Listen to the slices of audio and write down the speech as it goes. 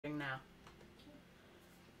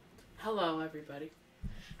Hello, everybody.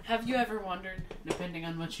 Have you ever wondered, depending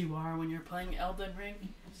on what you are when you're playing Elden Ring,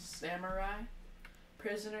 samurai,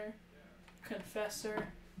 prisoner, confessor,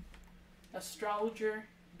 astrologer,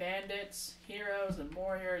 bandits, heroes and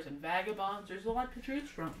warriors and vagabonds? There's a lot to choose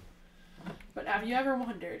from. But have you ever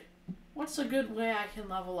wondered, what's a good way I can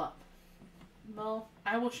level up? Well,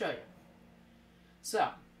 I will show you. So,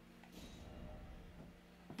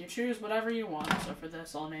 you choose whatever you want. So for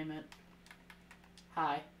this, I'll name it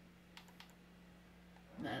High.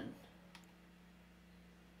 Then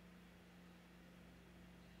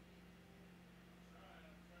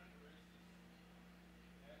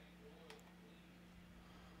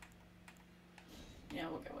yeah,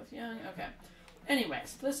 we'll go with young. Okay.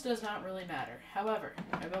 Anyways, this does not really matter. However,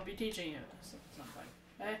 I will be teaching you something.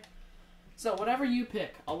 Okay? So whatever you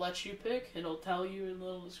pick, I'll let you pick. It'll tell you in the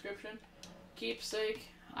little description. Keepsake.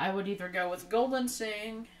 I would either go with Golden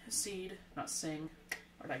Seed, not Sing.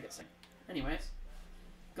 Or did I get Sing? Anyways.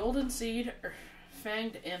 Golden Seed or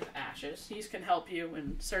Fanged Imp Ashes. These can help you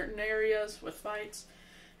in certain areas with fights.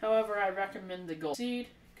 However, I recommend the Golden Seed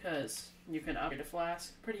because you can upgrade a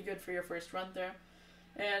flask. Pretty good for your first run there.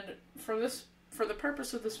 And for the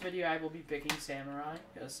purpose of this video, I will be picking Samurai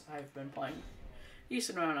because I've been playing a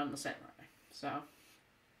decent amount on the Samurai. So,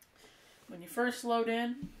 when you first load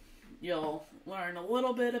in, you'll learn a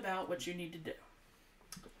little bit about what you need to do.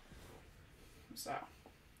 So,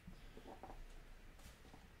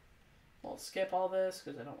 we'll skip all this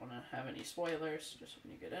because I don't want to have any spoilers just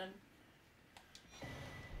when you get in.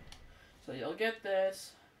 So you'll get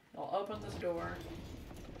this, you'll open this door,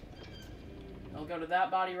 you'll go to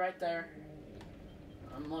that body right there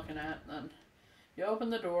I'm looking at, then you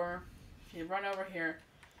open the door, you run over here,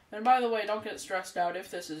 and by the way, don't get stressed out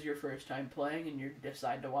if this is your first time playing and you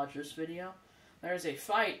decide to watch this video. There's a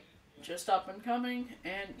fight just up and coming,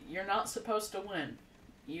 and you're not supposed to win.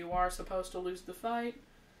 You are supposed to lose the fight.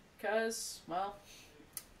 Because, well,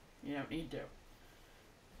 you don't need to.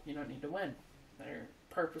 You don't need to win. They're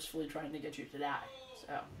purposefully trying to get you to die.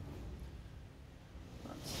 So,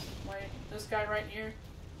 let's wait. This guy right here,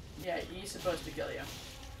 yeah, he's supposed to kill you.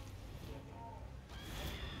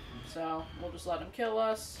 So, we'll just let him kill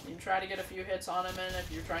us. You can try to get a few hits on him in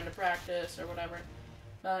if you're trying to practice or whatever.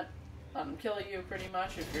 But, let him kill you pretty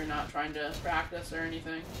much if you're not trying to practice or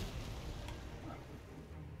anything.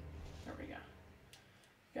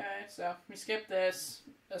 Okay, so we skip this.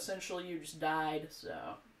 Essentially, you just died, so.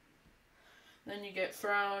 Then you get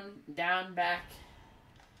thrown down back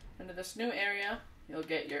into this new area. You'll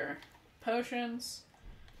get your potions.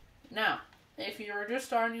 Now, if you're just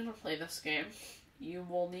starting to play this game, you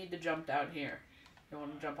will need to jump down here. You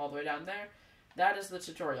want to jump all the way down there. That is the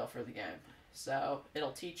tutorial for the game. So,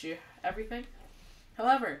 it'll teach you everything.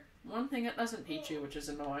 However, one thing it doesn't teach you, which is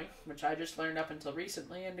annoying, which I just learned up until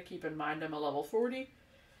recently, and to keep in mind I'm a level 40,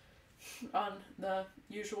 on the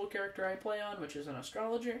usual character I play on, which is an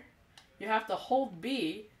astrologer. You have to hold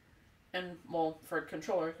B, and, well, for a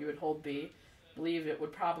controller, you would hold B. I believe it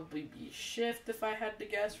would probably be Shift if I had to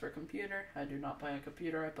guess for computer. I do not play on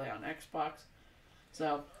computer, I play on Xbox.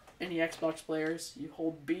 So, any Xbox players, you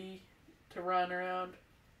hold B to run around,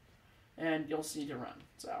 and you'll see to run.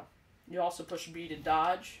 So, you also push B to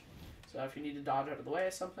dodge. So, if you need to dodge out of the way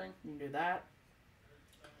of something, you can do that.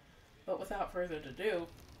 But without further ado,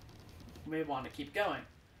 you may want to keep going.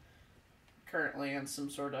 Currently in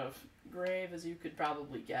some sort of grave, as you could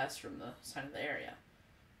probably guess from the sign of the area.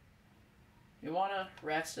 You want to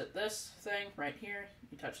rest at this thing right here.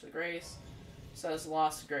 You touch the grace. It says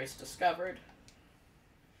lost grace discovered.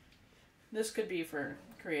 This could be for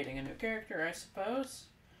creating a new character, I suppose,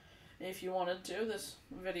 if you wanted to, this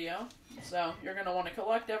video. So you're going to want to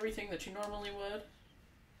collect everything that you normally would.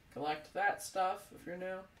 Collect that stuff if you're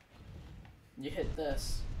new. You hit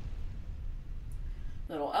this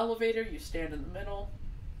little elevator, you stand in the middle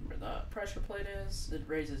where the pressure plate is, it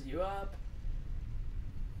raises you up.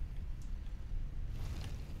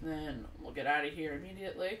 Then we'll get out of here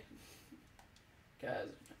immediately, because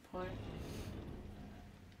point.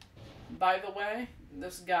 By the way,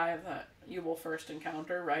 this guy that you will first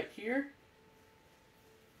encounter right here,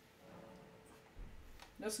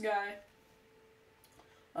 this guy,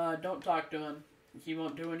 don't talk to him. He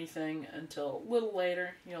won't do anything until a little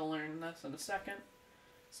later. You'll learn this in a second.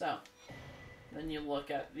 So, then you look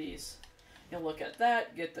at these. You'll look at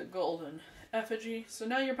that, get the golden effigy. So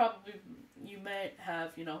now you may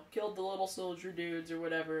have, killed the little soldier dudes or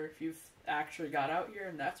whatever if you've actually got out here,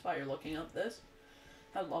 and that's why you're looking at this.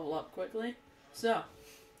 I'd level up quickly. So,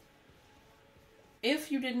 if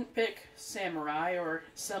you didn't pick Samurai or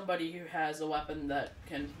somebody who has a weapon that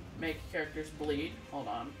can make characters bleed, hold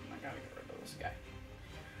on, I gotta get rid of this guy.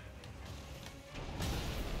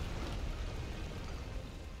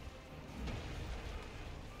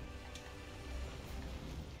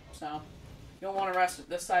 So you'll want to rest at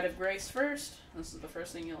this side of Grace first. This is the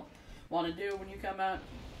first thing you'll want to do when you come out.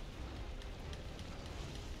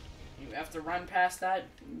 You have to run past that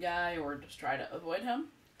guy or just try to avoid him.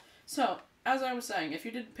 So, as I was saying, if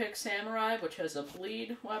you did pick Samurai, which has a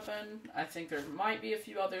bleed weapon, I think there might be a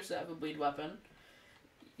few others that have a bleed weapon,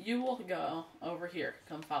 you will go over here.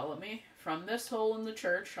 Come follow me. From this hole in the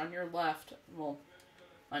church on your left, well,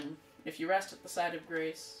 if you rest at the side of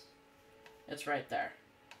Grace, it's right there.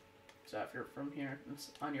 So if you're from here,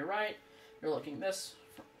 it's on your right. You're looking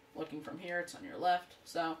from here, it's on your left.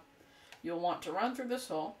 So you'll want to run through this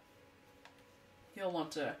hole. You'll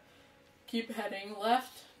want to keep heading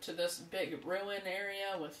left to this big ruin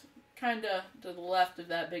area with kinda to the left of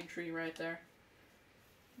that big tree right there.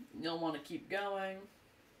 You'll want to keep going.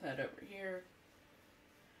 Head over here.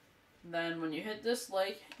 Then when you hit this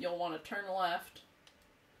lake, you'll want to turn left.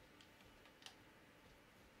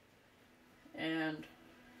 And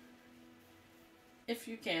if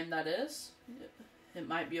you can, that is. It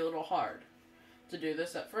might be a little hard to do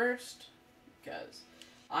this at first, because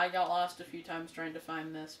I got lost a few times trying to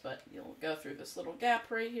find this, but you'll go through this little gap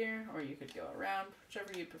right here, or you could go around,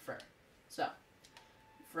 whichever you prefer. So,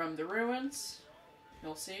 from the ruins,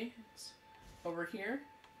 you'll see, it's over here.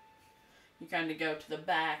 You kind of go to the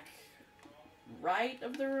back right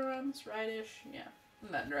of the ruins, right-ish, yeah,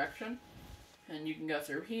 in that direction. And you can go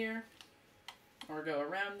through here, or go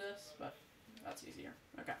around this, but that's easier.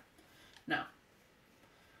 Okay. Now,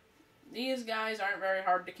 these guys aren't very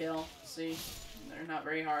hard to kill. See, they're not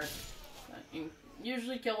very hard. You can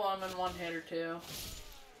usually kill them in one hit or two.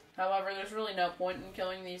 However, there's really no point in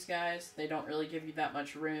killing these guys. They don't really give you that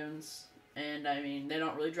much runes. And, I mean, they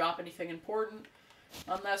don't really drop anything important.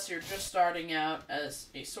 Unless you're just starting out as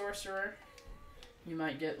a sorcerer. You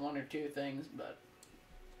might get one or two things, but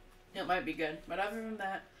it might be good. But other than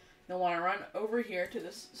that, you'll want to run over here to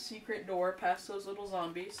this secret door past those little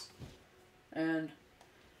zombies. And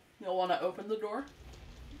you'll want to open the door.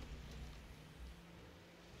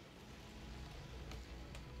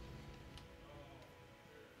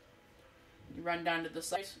 You run down to the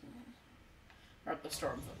site. Or at the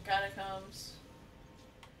Stormfoot Catacombs.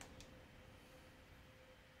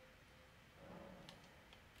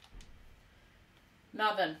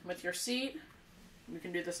 Now then, with your seat, you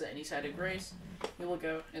can do this at any side of Grace. You will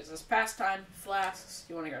go, it says pastime, flasks.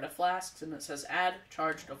 You want to go to flasks, and it says add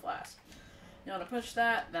charge to flask. You want to push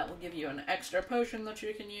that. That will give you an extra potion that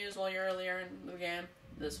you can use while you're earlier in the game.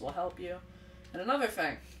 This will help you. And another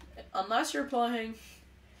thing, unless you're playing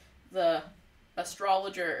the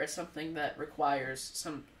astrologer or something that requires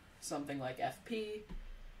something like FP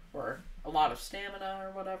or a lot of stamina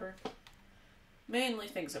or whatever. Mainly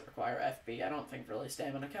things that require FP. I don't think really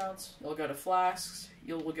stamina counts. You'll go to flasks.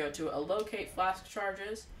 You will go to a locate flask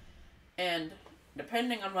charges. And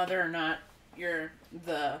depending on whether or not you're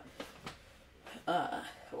the,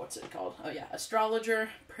 what's it called? Oh yeah, astrologer,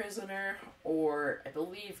 prisoner, or I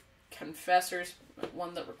believe confessor's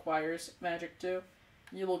one that requires magic too.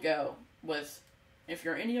 You will go with, if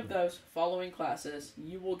you're any of those following classes,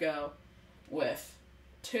 you will go with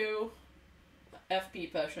 2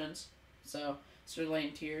 FP potions. So,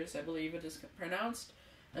 Sterling Tears, I believe it is pronounced.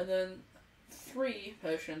 And then 3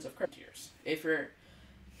 potions of Curse Tears. If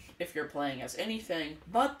you're playing as anything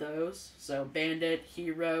but those, so Bandit,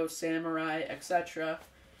 Hero, Samurai, etc.,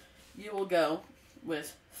 you will go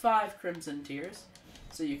with 5 Crimson Tears,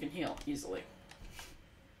 so you can heal easily.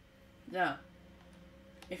 Now,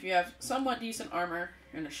 if you have somewhat decent armor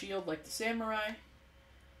and a shield like the Samurai,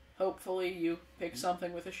 hopefully you pick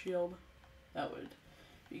something with a shield. That would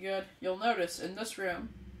be good. You'll notice in this room,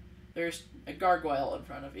 there's a gargoyle in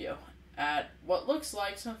front of you at what looks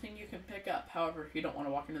like something you can pick up. However, if you don't want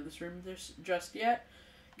to walk into this room just yet,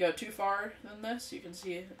 go too far than this, you can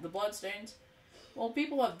see the bloodstains. Well,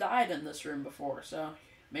 people have died in this room before, so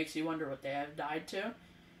it makes you wonder what they have died to.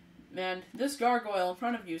 And this gargoyle in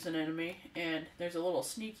front of you is an enemy, and there's a little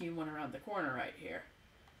sneaky one around the corner right here.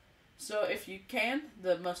 So if you can,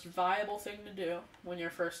 the most viable thing to do when you're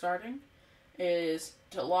first starting is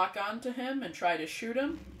to lock onto him and try to shoot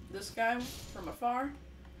him, this guy, from afar.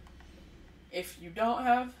 If you don't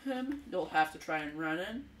have him, you'll have to try and run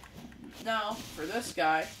in. Now, for this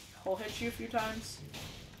guy, he'll hit you a few times,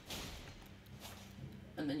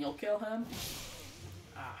 and then you'll kill him.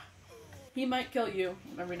 He might kill you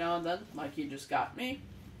every now and then, like he just got me.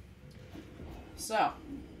 So,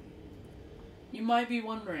 you might be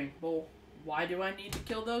wondering, well, why do I need to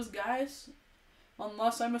kill those guys?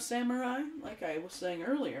 Unless I'm a samurai, like I was saying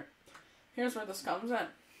earlier. Here's where this comes in.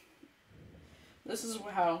 This is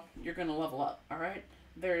how you're going to level up, alright?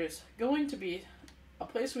 There's going to be a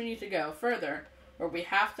place we need to go further, or we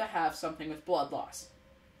have to have something with blood loss.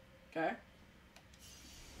 Okay?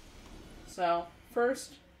 So,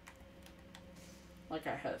 first, like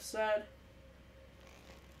I have said,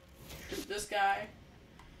 shoot this guy.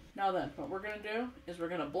 Now then, what we're going to do is we're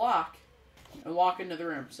going to block and walk into the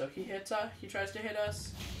room. So he tries to hit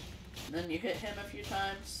us, and then you hit him a few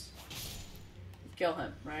times, kill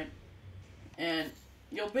him, right? And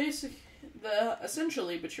you'll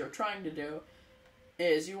essentially what you're trying to do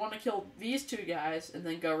is you want to kill these two guys and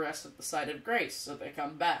then go rest at the site of grace so they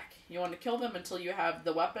come back. You want to kill them until you have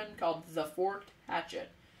the weapon called the forked hatchet.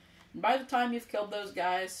 And by the time you've killed those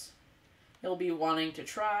guys, you'll be wanting to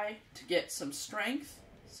try to get some strength.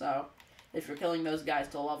 So, if you're killing those guys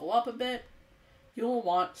to level up a bit, you'll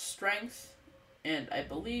want strength, and I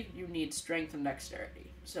believe you need strength and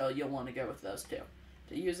dexterity. So, you'll want to go with those two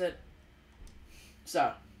to use it.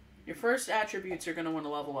 So, your first attributes are going to want to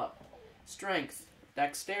level up. Strength,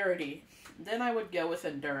 dexterity. Then I would go with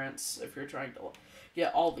endurance if you're trying to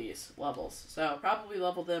get all these levels. So, probably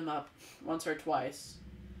level them up once or twice.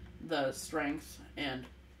 The strength and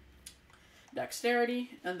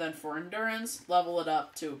dexterity, and then for endurance, level it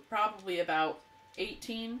up to probably about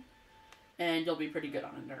 18, and you'll be pretty good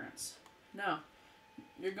on endurance. Now,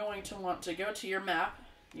 you're going to want to go to your map.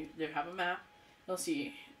 You have a map. You'll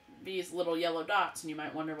see these little yellow dots, and you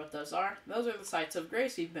might wonder what those are. Those are the sites of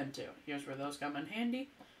grace you've been to. Here's where those come in handy.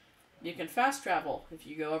 You can fast travel. If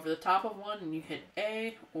you go over the top of one and you hit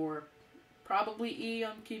A, or probably E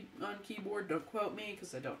on keyboard, don't quote me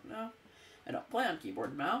because I don't know. I don't play on keyboard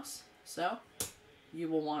and mouse. So, you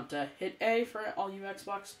will want to hit A for all you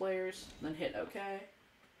Xbox players, then hit OK.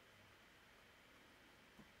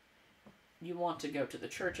 You want to go to the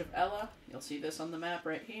Church of Ella. You'll see this on the map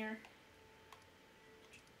right here.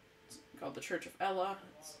 It's called the Church of Ella.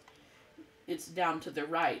 It's down to the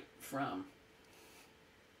right from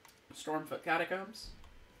Stormfoot Catacombs.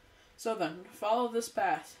 So then, follow this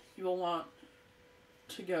path. You will want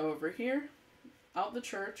to go over here, out the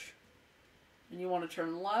church, and you want to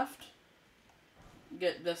turn left,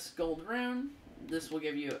 get this gold rune. This will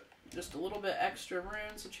give you just a little bit extra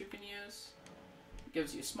runes that you can use. It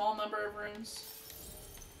gives you a small number of runes.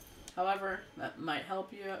 However, that might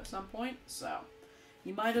help you at some point, so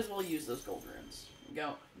you might as well use those gold runes.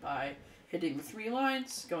 Go by hitting the 3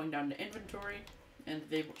 lines, going down to inventory, and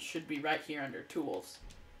they should be right here under tools.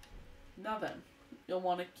 Now then, you'll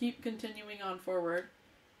want to keep continuing on forward.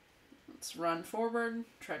 Let's run forward,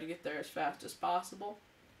 try to get there as fast as possible.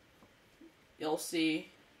 You'll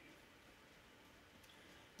see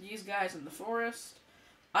these guys in the forest.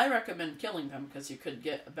 I recommend killing them because you could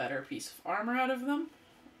get a better piece of armor out of them,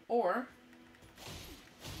 or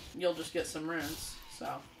you'll just get some runes.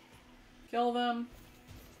 So, kill them.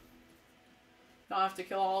 Don't have to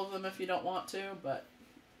kill all of them if you don't want to, but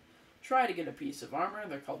try to get a piece of armor.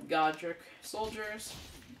 They're called Godric soldiers.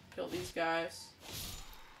 Kill these guys.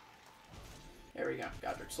 There we go,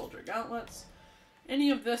 Godric soldier gauntlets. Any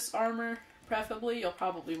of this armor, preferably, you'll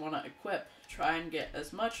probably want to equip. Try and get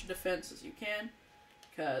as much defense as you can,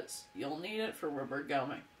 because you'll need it for where we're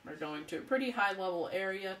going. We're going to a pretty high level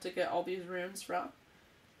area to get all these runes from.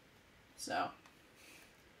 So,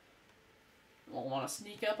 we'll want to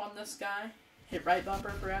sneak up on this guy. Hit right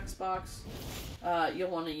bumper for Xbox. You'll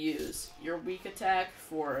want to use your weak attack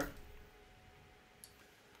for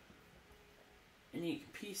any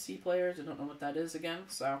PC players. I don't know what that is again,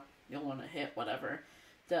 so you'll want to hit whatever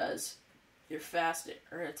does your fast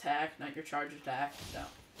or attack, not your charge attack. So,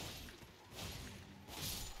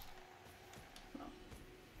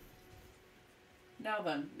 now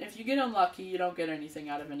then, if you get unlucky, you don't get anything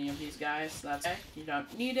out of any of these guys. That's okay. You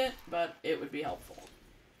don't need it, but it would be helpful.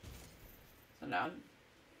 So now,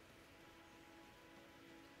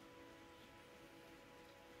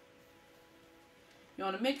 you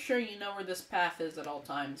want to make sure you know where this path is at all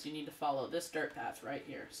times. You need to follow this dirt path right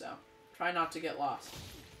here, so try not to get lost.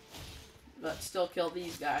 But still kill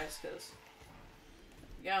these guys, because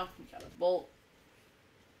there we go, we got a bolt.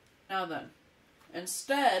 Now then,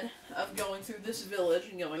 instead of going through this village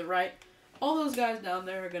and going to the right, all those guys down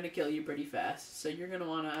there are going to kill you pretty fast. So you're going to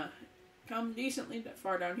want to come decently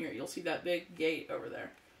far down here. You'll see that big gate over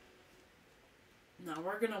there. Now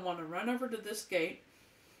we're going to want to run over to this gate.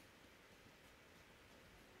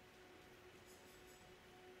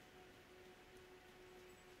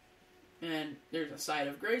 And there's a site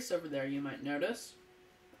of grace over there, you might notice.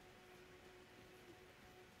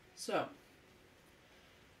 So,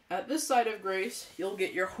 at this site of grace, you'll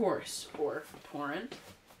get your horse, or torrent.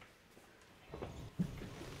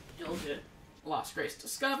 You'll get Lost Grace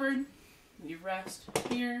discovered. You rest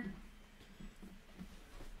here.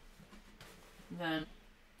 Then,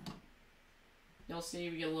 you'll see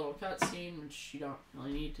we get a little cutscene, which you don't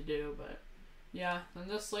really need to do, but yeah. Then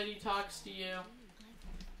this lady talks to you.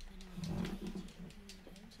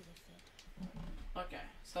 Okay,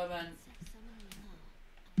 so then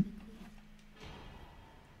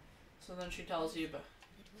she tells you, but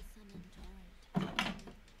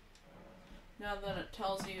now then it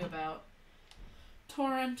tells you about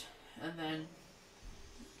Torrent, and then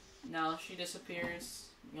now she disappears.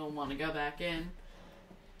 You'll want to go back in.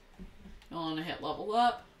 You'll want to hit level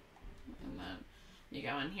up, and then you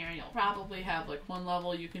go in here and you'll probably have like one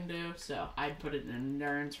level you can do, so I'd put it in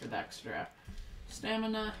endurance for the extra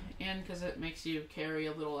stamina, and because it makes you carry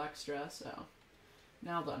a little extra. So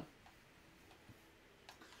now then,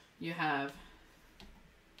 you have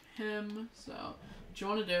him. So what you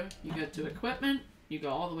want to do, you go to equipment, you go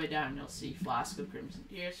all the way down, you'll see Flask of Crimson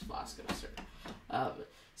Tears, Flask of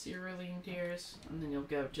Cerulean Tears, and then you'll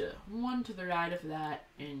go to one to the right of that,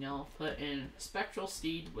 and you'll put in Spectral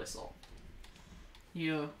Steed Whistle.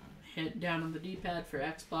 You hit down on the D-pad for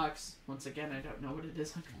Xbox. Once again, I don't know what it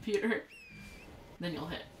is on computer. Then you'll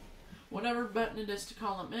hit whatever button it is to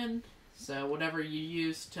call them in. So whatever you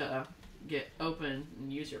use to get open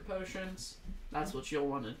and use your potions, that's what you'll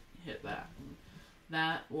want to hit that. And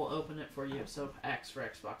that will open it for you, so X for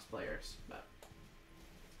Xbox players. But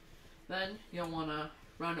then you'll want to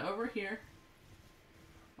run over here,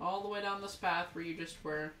 all the way down this path where you just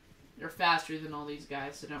were. You're faster than all these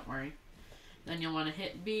guys, so don't worry. Then you'll want to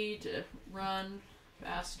hit B to run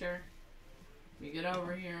faster. You get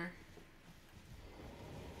over here.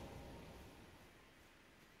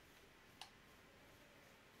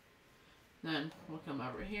 Then we'll come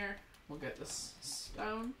over here. We'll get this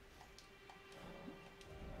stone.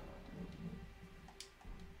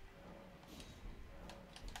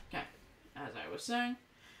 Okay, as I was saying,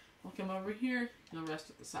 we'll come over here. You'll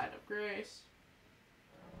rest at the side of Grace.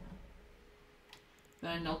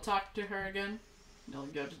 Then you'll talk to her again. You'll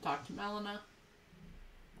go to talk to Melina.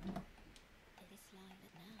 This light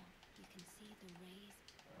now, you can see the rays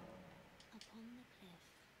upon the cliff.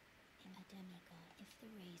 In a demigod, if the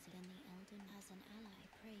rays, then the Elden has an ally,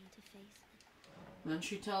 pray to face it. Then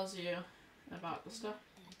she tells you about the stuff.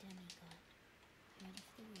 A demigod. What if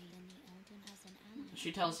the ray, then the Elden has an ally?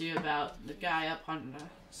 She tells you about the guy up on the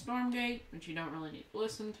Stormgate, and you don't really need to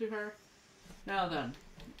listen to her. Now then,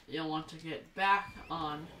 you'll want to get back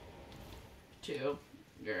on to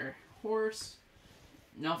your horse.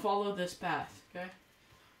 Now follow this path, okay?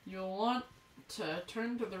 You'll want to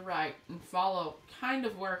turn to the right and follow kind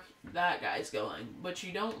of where that guy's going, but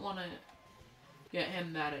you don't want to get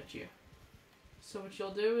him mad at you. So what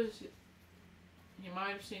you'll do is, you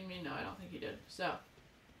might have seen me. No, I don't think you did. So,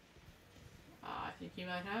 I think you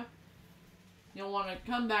might have. You'll want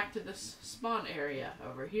to come back to this spawn area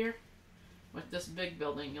over here. With this big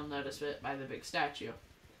building, you'll notice it by the big statue.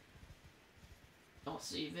 You'll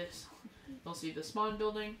see this. You'll see the spawn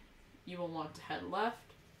building. You will want to head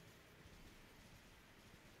left.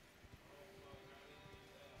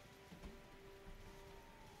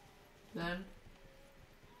 Then,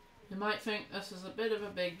 you might think this is a bit of a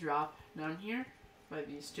big drop down here by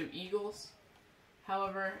these two eagles.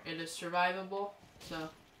 However, it is survivable, so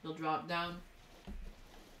you'll drop down.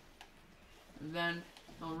 And then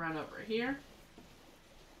you'll run over here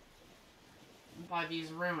by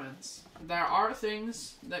these ruins. There are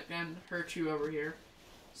things that can hurt you over here,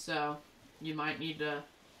 so you might need to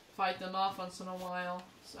fight them off once in a while.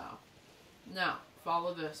 So, now,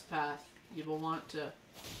 follow this path. You will want to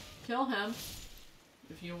kill him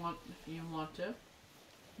if you want to.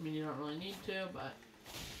 I mean, you don't really need to, but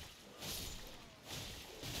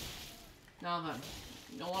now then,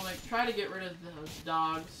 you'll want to try to get rid of those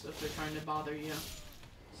dogs if they're trying to bother you.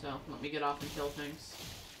 So, let me get off and kill things.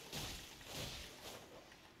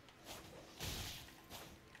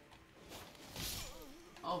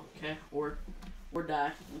 Oh, okay, or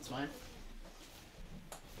die. That's fine.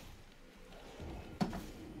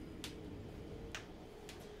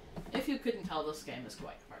 If you couldn't tell, this game is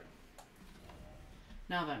quite hard.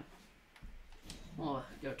 Now then, we'll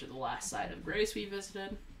go to the last side of Grace we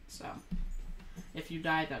visited. So, if you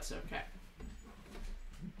die, that's okay.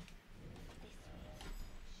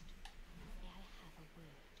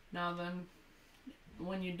 Now then,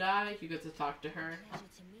 when you die, you get to talk to her.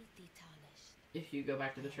 If you go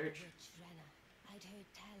back to the church. I'd heard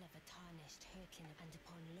tell of a tarnished Herkin, and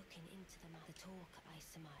upon looking into the talk, I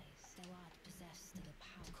surmised thou art possessed of the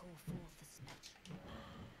power to call forth the spectre.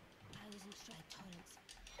 I was instructed tolerance.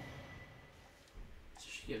 So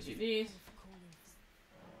she gives you these.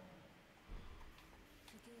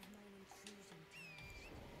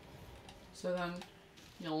 So then,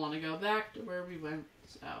 you'll want to go back to where we went.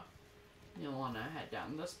 So, You'll want to head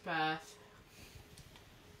down this path.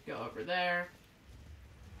 Go over there.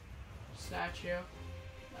 Statue.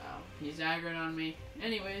 Oh, he's aggroed on me.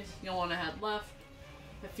 Anyways, you'll want to head left.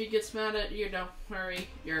 If he gets mad at you, don't worry.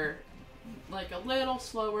 You're like a little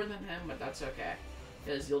slower than him, but that's okay.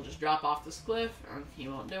 Because you'll just drop off this cliff, and he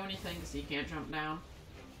won't do anything because he can't jump down.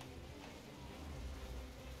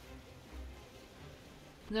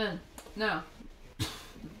 Now,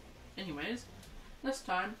 anyways, this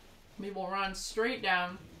time, we will run straight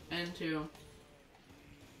down into...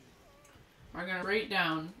 We're gonna straight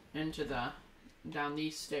down into down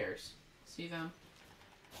these stairs. See them?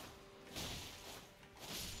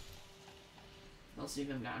 You'll see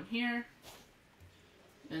them down here.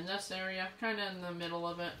 In this area, kinda in the middle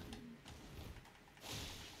of it.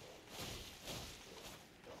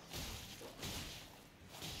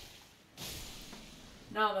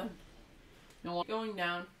 Now then, you'll going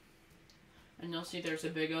down, and you'll see there's a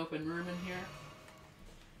big open room in here.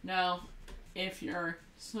 Now, if you're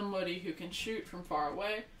somebody who can shoot from far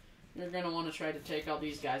away, you're going to want to try to take all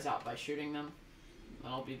these guys out by shooting them.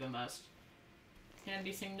 That'll be the most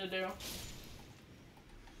handy thing to do.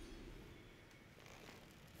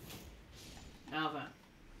 Now then,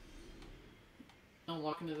 I'll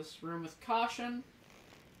walk into this room with caution.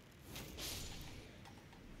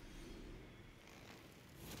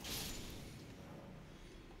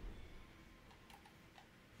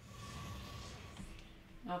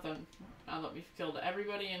 Now that we've killed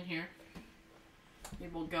everybody in here, we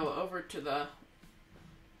will go over to the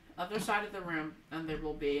other side of the room, and there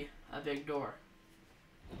will be a big door.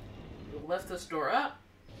 We'll lift this door up,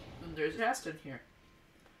 and there's a chest in here.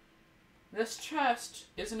 This chest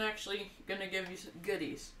isn't actually going to give you some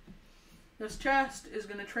goodies. This chest is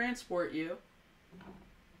going to transport you,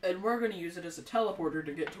 and we're going to use it as a teleporter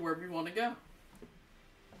to get to where we want to go.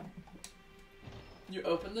 You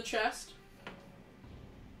open the chest.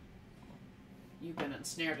 You've been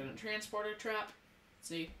ensnared in a transporter trap.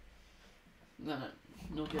 See? And then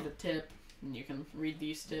you'll get a tip, and you can read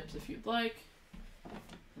these tips if you'd like.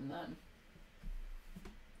 And then,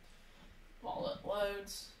 while it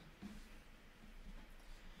loads,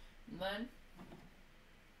 and then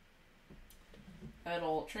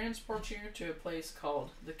it'll transport you to a place called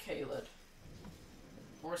the Kaled,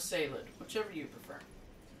 or Saled, whichever you prefer.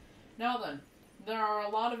 Now then, there are a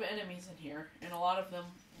lot of enemies in here, and a lot of them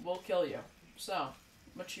will kill you. So,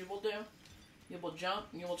 what you will do, you will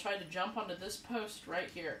try to jump onto this post right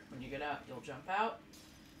here. When you get out, you'll jump out,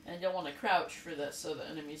 and you'll want to crouch for this so the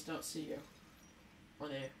enemies don't see you. Or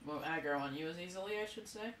they won't aggro on you as easily, I should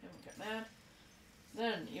say. They won't get mad.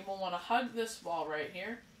 Then, you will want to hug this wall right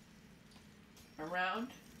here. Around.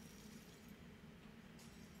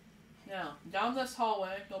 Now, down this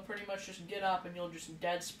hallway, you'll pretty much just get up and you'll just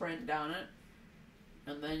dead sprint down it.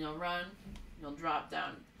 And then you'll run. You'll drop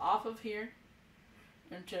down off of here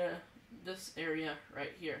into this area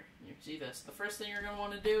right here. You see this. The first thing you're going to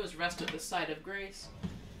want to do is rest at the site of grace.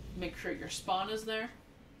 Make sure your spawn is there.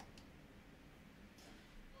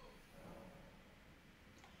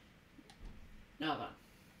 Now then,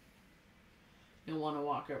 you'll want to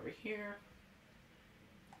walk over here.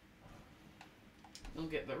 You'll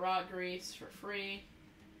get the raw grease for free.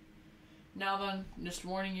 Now then, just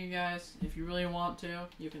warning you guys, if you really want to,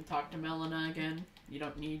 you can talk to Melina again. You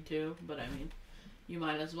don't need to, but I mean, you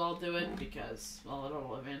might as well do it because, well,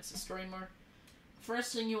 it'll advance the story more.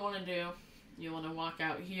 First thing you want to do, you want to walk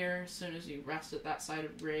out here as soon as you rest at that side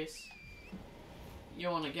of grace. You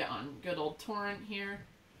want to get on good old Torrent here.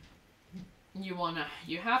 You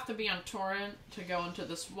have to be on Torrent to go into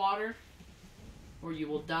this water, or you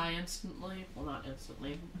will die instantly. Well, not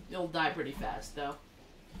instantly. You'll die pretty fast, though.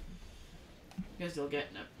 Because you'll get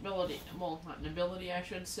an ability, well, not an ability, I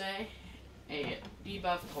should say, a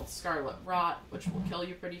debuff called Scarlet Rot, which will kill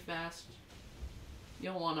you pretty fast.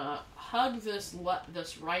 You'll want to hug this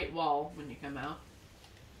right wall when you come out.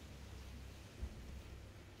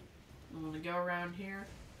 I'm going to go around here.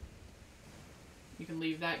 You can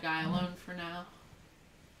leave that guy alone for now.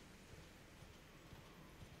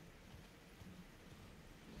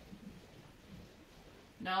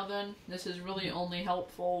 Now then, this is really only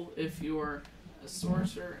helpful if you're a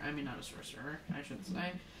sorcerer. I mean, not a sorcerer, I should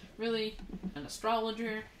say. Really, an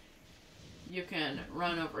astrologer. You can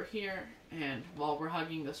run over here, and while we're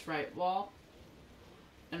hugging this right wall,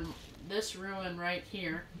 and this ruin right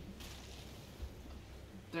here,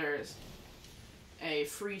 there's a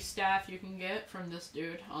free staff you can get from this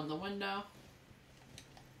dude on the window.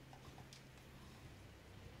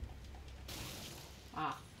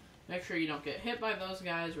 Make sure you don't get hit by those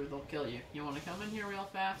guys or they'll kill you. You want to come in here real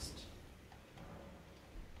fast.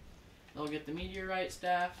 They'll get the meteorite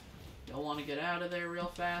staff. You'll want to get out of there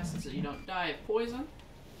real fast so you don't die of poison.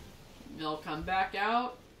 You'll come back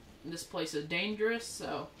out. This place is dangerous,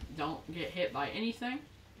 so don't get hit by anything.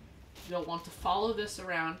 You'll want to follow this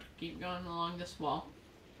around. Keep going along this wall.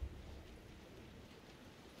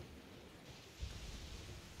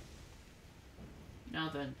 Now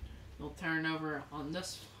then, you'll turn over on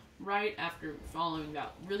this right after following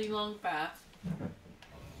that really long path.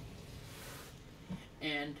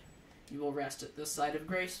 And you will rest at this side of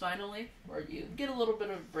grace finally, where you get a little bit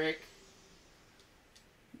of a break.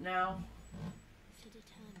 Now, To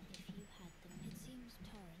determine if you had them, it seems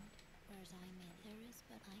torrent, whereas I may. There is,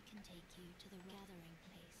 but I can take you to the gathering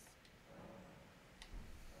place.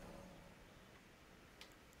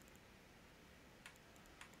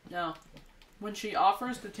 now, when she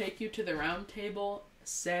offers to take you to the round table,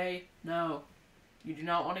 say no. You do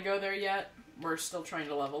not want to go there yet. We're still trying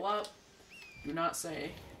to level up. Do not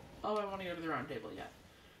say, oh, I want to go to the round table yet.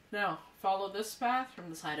 Now, follow this path from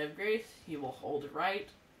the side of grace. You will hold right.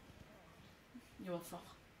 You will follow.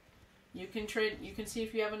 You can trade. You can see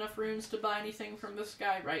if you have enough runes to buy anything from this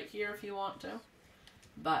guy right here if you want to.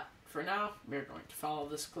 But for now, we're going to follow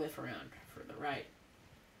this cliff around for the right.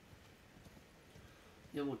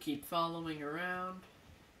 You will keep following around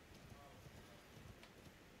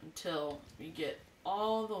until we get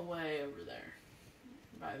all the way over there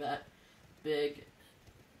by that big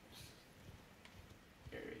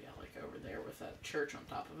area, like over there with that church on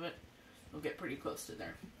top of it. We'll get pretty close to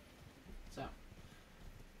there. So,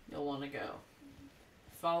 you'll want to go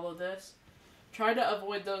follow this. Try to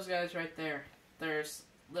avoid those guys right there. There's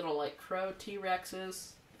little like crow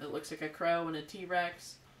T-Rexes. It looks like a crow and a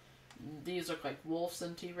T-Rex. These look like wolves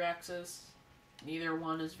and T-Rexes. Neither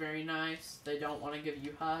one is very nice. They don't want to give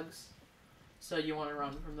you hugs. So you want to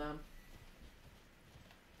run from them.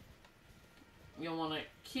 You'll want to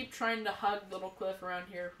keep trying to hug Little Cliff around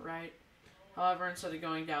here, right? However, instead of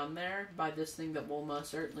going down there by this thing that will most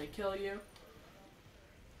certainly kill you,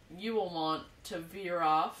 you will want to veer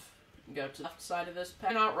off and go to the left side of this path.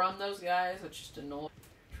 Do not run those guys. It's just annoying.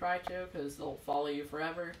 Try to, because they'll follow you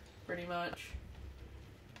forever, pretty much.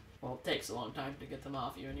 Well, it takes a long time to get them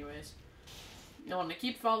off you anyways. You'll want to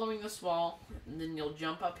keep following this wall, and then you'll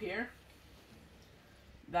jump up here.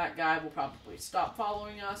 That guy will probably stop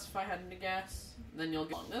following us, if I had to guess. Then you'll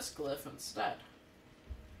get on this cliff instead.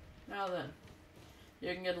 Now then,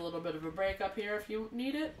 you can get a little bit of a break up here if you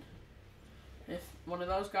need it. If one of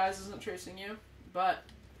those guys isn't chasing you. But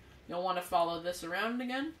you'll want to follow this around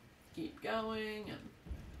again. Keep going, and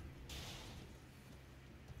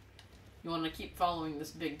you want to keep following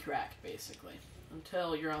this big crack, basically,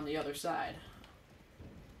 until you're on the other side.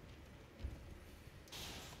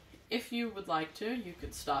 If you would like to, you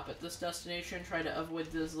could stop at this destination, try to avoid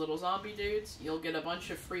those little zombie dudes. You'll get a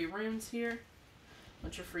bunch of free runes here. A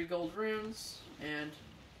bunch of free gold runes, and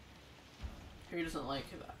who doesn't like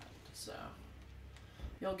that? So,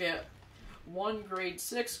 you'll get 1 grade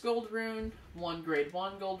 6 gold rune, 1 grade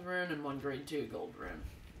 1 gold rune, and 1 grade 2 gold rune.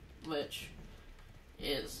 Which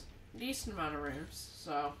is a decent amount of runes.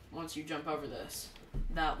 So, once you jump over this,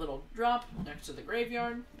 that little drop next to the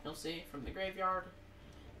graveyard, you'll see from the graveyard,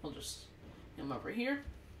 we'll just come over here.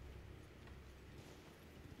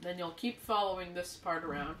 Then you'll keep following this part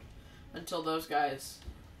around until those guys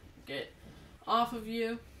get off of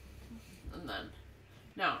you. And then,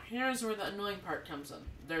 now, here's where the annoying part comes in.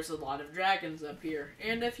 There's a lot of dragons up here.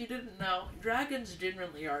 And if you didn't know, dragons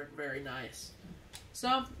generally aren't very nice.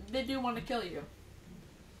 So, they do want to kill you.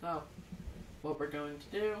 So, what we're going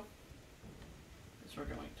to do is we're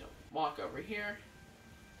going to walk over here.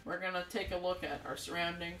 We're going to take a look at our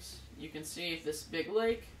surroundings. You can see this big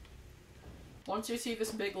lake. Once you see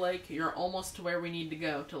this big lake, you're almost to where we need to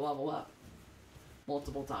go to level up.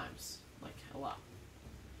 Multiple times. Like, a lot.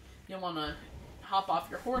 You'll want to hop off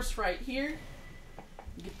your horse right here.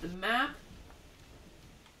 Get the map.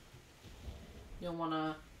 You'll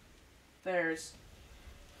want to...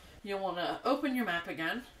 You'll want to open your map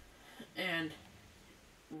again. And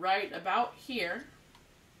right about here,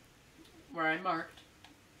 where I marked,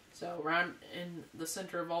 so around in the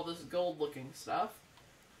center of all this gold looking stuff,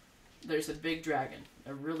 there's a big dragon.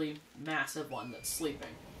 A really massive one that's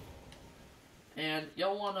sleeping. And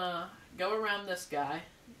you'll want to go around this guy.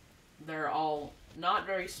 They're all not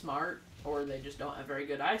very smart, or they just don't have very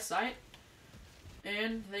good eyesight.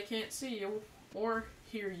 And they can't see you or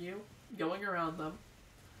hear you going around them.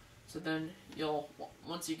 So then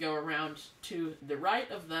once you go around to the right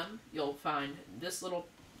of them, you'll find this little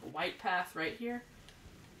white path right here.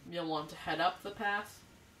 You'll want to head up the path,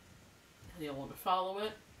 and you'll want to follow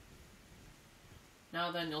it.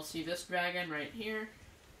 Now then, you'll see this dragon right here,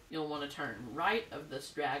 you'll want to turn right of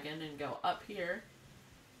this dragon and go up here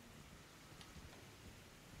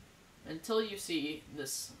until you see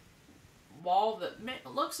this wall that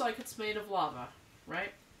looks like it's made of lava,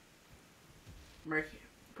 right? Right,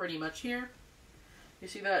 pretty much here. You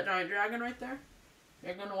see that giant dragon right there?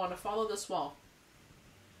 You're going to want to follow this wall.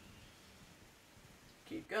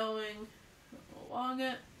 Keep going along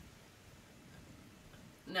it.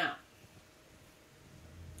 Now,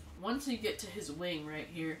 once you get to his wing right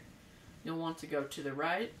here, you'll want to go to the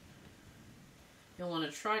right. You'll want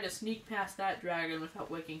to try to sneak past that dragon without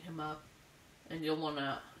waking him up. And you'll want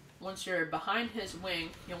to, once you're behind his wing,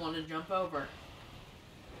 you'll want to jump over.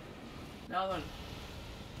 Now then,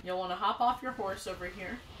 you'll want to hop off your horse over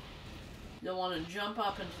here. You'll want to jump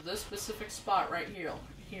up into this specific spot right here.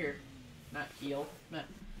 Here. Not heel. But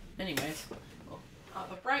anyways, we'll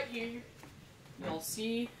hop up right here. You'll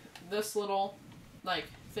see this little, like,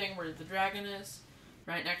 thing where the dragon is,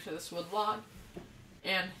 right next to this wood log.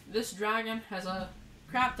 And this dragon has a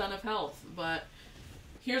crap ton of health, but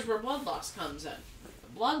here's where blood loss comes in.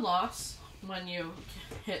 Blood loss, when you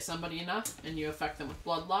hit somebody enough and you affect them with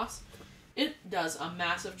blood loss, it does a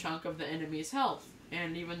massive chunk of the enemy's health.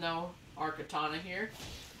 And even though our katana here,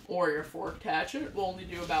 or your forked hatchet, will only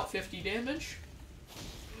do about 50 damage,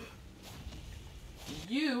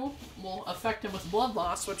 you will affect him with blood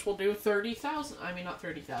loss, which will do 13,000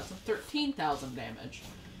 damage,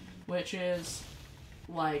 which is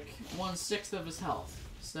like 1/6 of his health.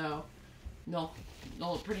 So you'll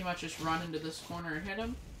pretty much just run into this corner and hit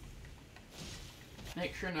him.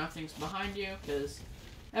 Make sure nothing's behind you, because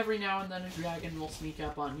every now and then a dragon will sneak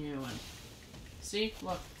up on you and see,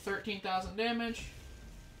 look, 13,000 damage.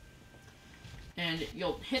 And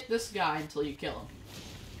you'll hit this guy until you kill him.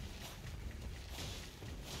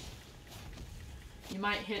 You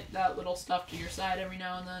might hit that little stuff to your side every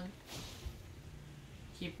now and then.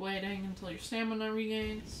 Keep waiting until your stamina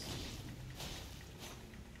regains.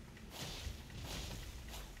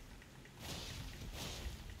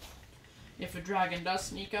 If a dragon does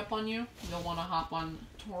sneak up on you, you'll want to hop on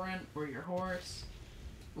Torrent or your horse,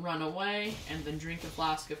 run away, and then drink a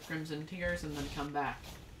flask of Crimson Tears and then come back.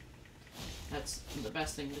 That's the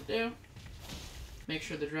best thing to do. Make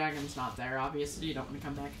sure the dragon's not there. Obviously, you don't want to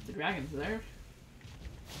come back if the dragon's there.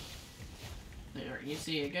 There, you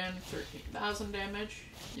see again, 13,000 damage.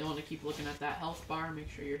 You'll want to keep looking at that health bar, make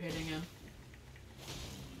sure you're hitting him.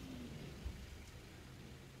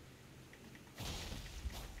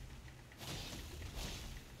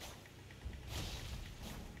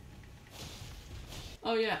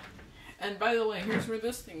 Oh yeah, and by the way, here's where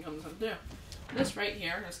this thing comes in too. This right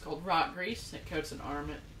here is called rot grease. It coats an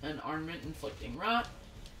armament inflicting rot.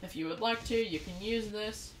 If you would like to, you can use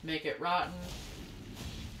this, make it rotten,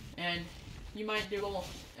 and you might do a little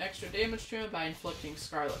extra damage to him by inflicting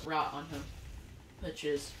scarlet rot on him, which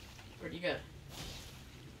is pretty good,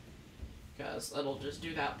 because it'll just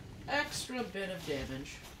do that extra bit of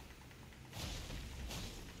damage.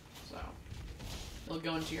 So you'll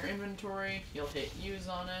go into your inventory, you'll hit use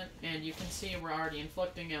on it, and you can see we're already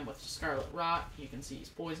inflicting him with scarlet rot. You can see he's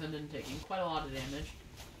poisoned and taking quite a lot of damage.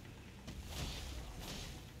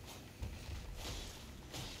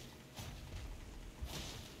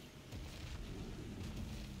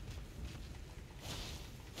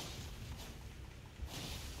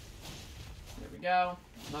 There we go,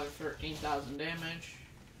 another 13,000 damage.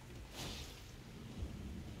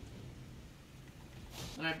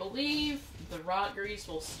 And I believe the rot grease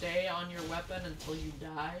will stay on your weapon until you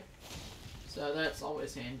die. So that's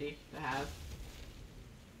always handy to have.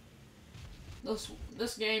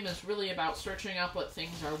 This game is really about searching up what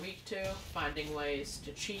things are weak to, finding ways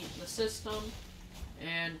to cheat the system,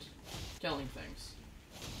 and killing things.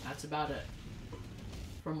 That's about it.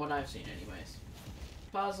 From what I've seen anyways.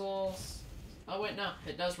 Puzzles. Oh wait, no.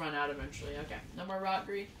 It does run out eventually. Okay. No more rot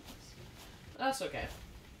grease. That's okay.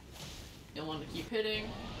 You'll want to keep hitting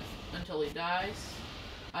until he dies.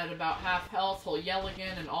 At about half health, he'll yell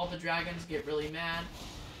again, and all the dragons get really mad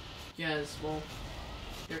because, well,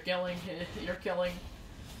 you're killing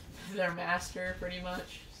their master pretty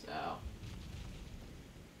much. So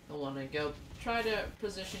you'll want to go try to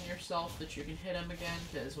position yourself that you can hit him again,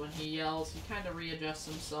 because when he yells, he kind of readjusts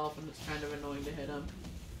himself, and it's kind of annoying to hit him.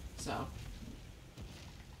 So,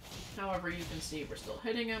 however, you can see we're still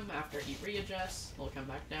hitting him. After he readjusts, he'll come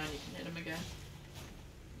back down, you can hit him again.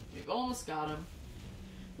 We've almost got him.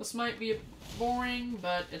 This might be boring,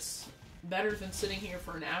 but it's better than sitting here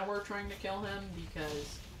for an hour trying to kill him,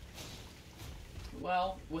 because,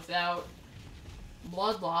 well, without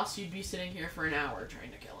blood loss, you'd be sitting here for an hour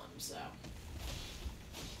trying to kill him, so.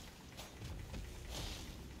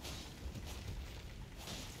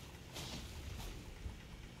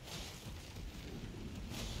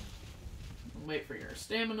 wait for your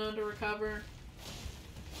stamina to recover.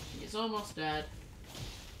 He's almost dead.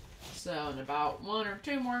 So in about 1 or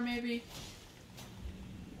 2 more maybe,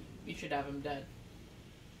 you should have him dead.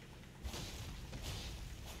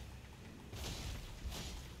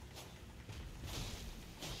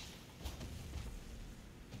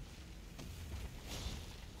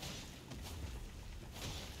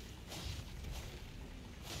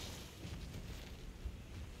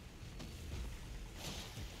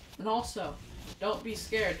 And also, don't be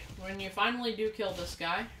scared. When you finally do kill this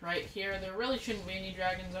guy, right here, there really shouldn't be any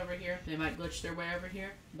dragons over here. They might glitch their way over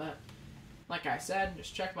here, but like I said,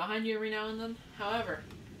 just check behind you every now and then. However,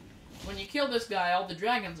 when you kill this guy, all the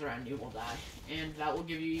dragons around you will die, and that will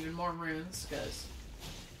give you even more runes, because,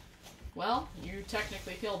 well, you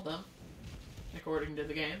technically killed them, according to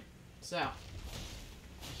the game. So,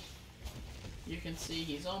 you can see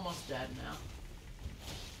he's almost dead now.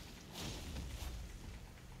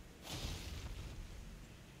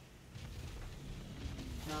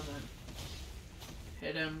 Now then,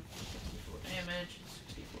 hit him, 64 damage,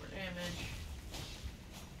 64 damage.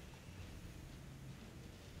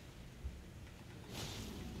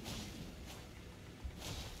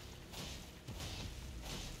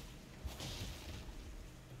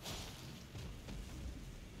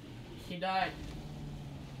 He died.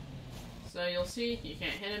 So you'll see, you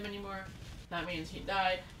can't hit him anymore. That means he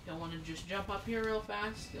died. You'll want to just jump up here real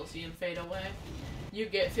fast. You'll see him fade away. You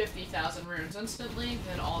get 50,000 runes instantly,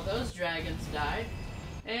 then all those dragons die,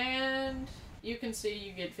 and you can see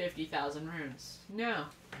you get 50,000 runes. Now,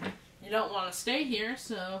 you don't want to stay here,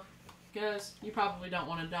 so, because you probably don't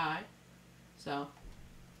want to die, so,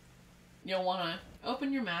 you'll want to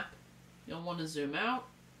open your map, you'll want to zoom out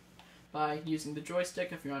by using the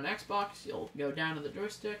joystick. If you're on Xbox, you'll go down to the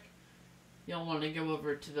joystick, you'll want to go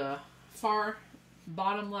over to the far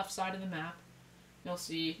bottom left side of the map, you'll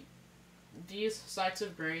see these sites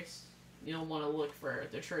of grace. You'll want to look for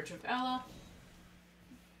the Church of Ella.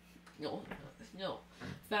 You'll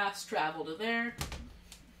fast travel to there.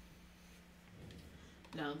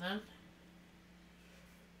 Now then,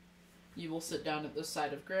 you will sit down at the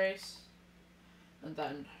site of grace, and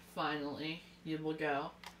then finally you will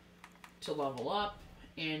go to level up,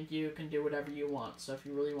 and you can do whatever you want. So if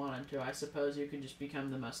you really wanted to, I suppose you could just become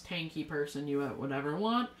the most tanky person you would ever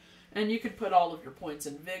want, and you could put all of your points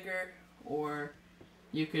in vigor. Or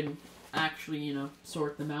you could actually,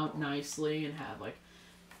 sort them out nicely and have like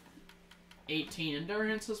 18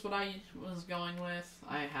 endurance is what I was going with.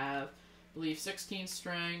 I have, I believe, 16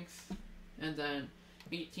 strength, and then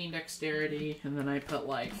 18 dexterity, and then I put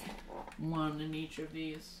like 1 in each of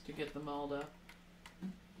these to get them all to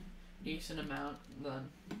decent amount. Then,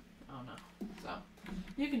 I don't know. So,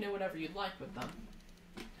 you can do whatever you'd like with them.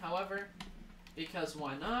 However, because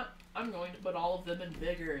why not, I'm going to put all of them in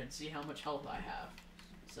vigor and see how much health I have.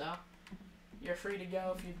 So, you're free to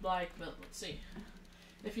go if you'd like, but let's see.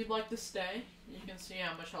 If you'd like to stay, you can see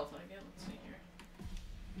how much health I get. Let's see here.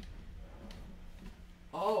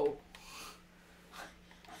 Oh.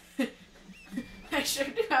 I sure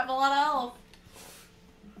do have a lot of health.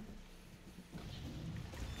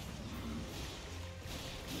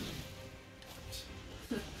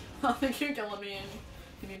 I don't think you're killing me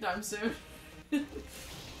anytime soon.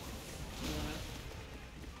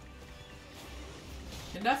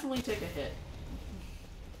 Can definitely take a hit.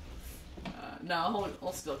 No,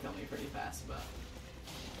 he'll still kill me pretty fast, but...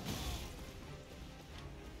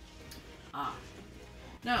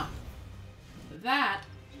 Now, that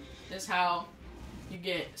is how you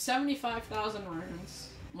get 75,000 runes,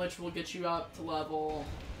 which will get you up to level...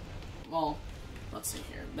 Well, let's see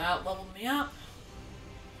here. That leveled me up.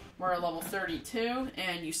 We're at level 32,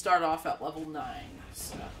 and you start off at level 9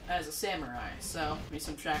 so, as a samurai. So, let me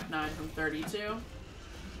subtract 9 from 32.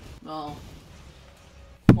 Well,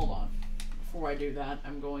 hold on. Before I do that,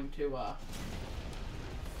 I'm going to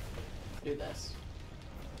do this.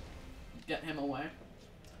 Get him away.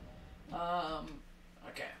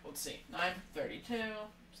 Okay, let's see. 9 from 32,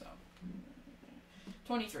 so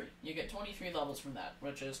 23. You get 23 levels from that,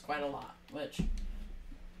 which is quite a lot, which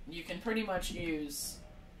you can pretty much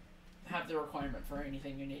have the requirement for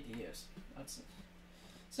anything you need to use. That's it.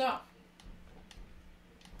 So,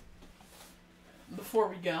 before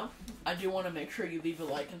we go, I do want to make sure you leave a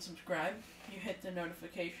like and subscribe. You hit the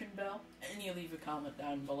notification bell, and you leave a comment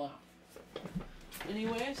down below.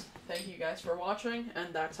 Anyways, thank you guys for watching,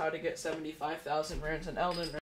 and that's how to get 75,000 runes in Elden.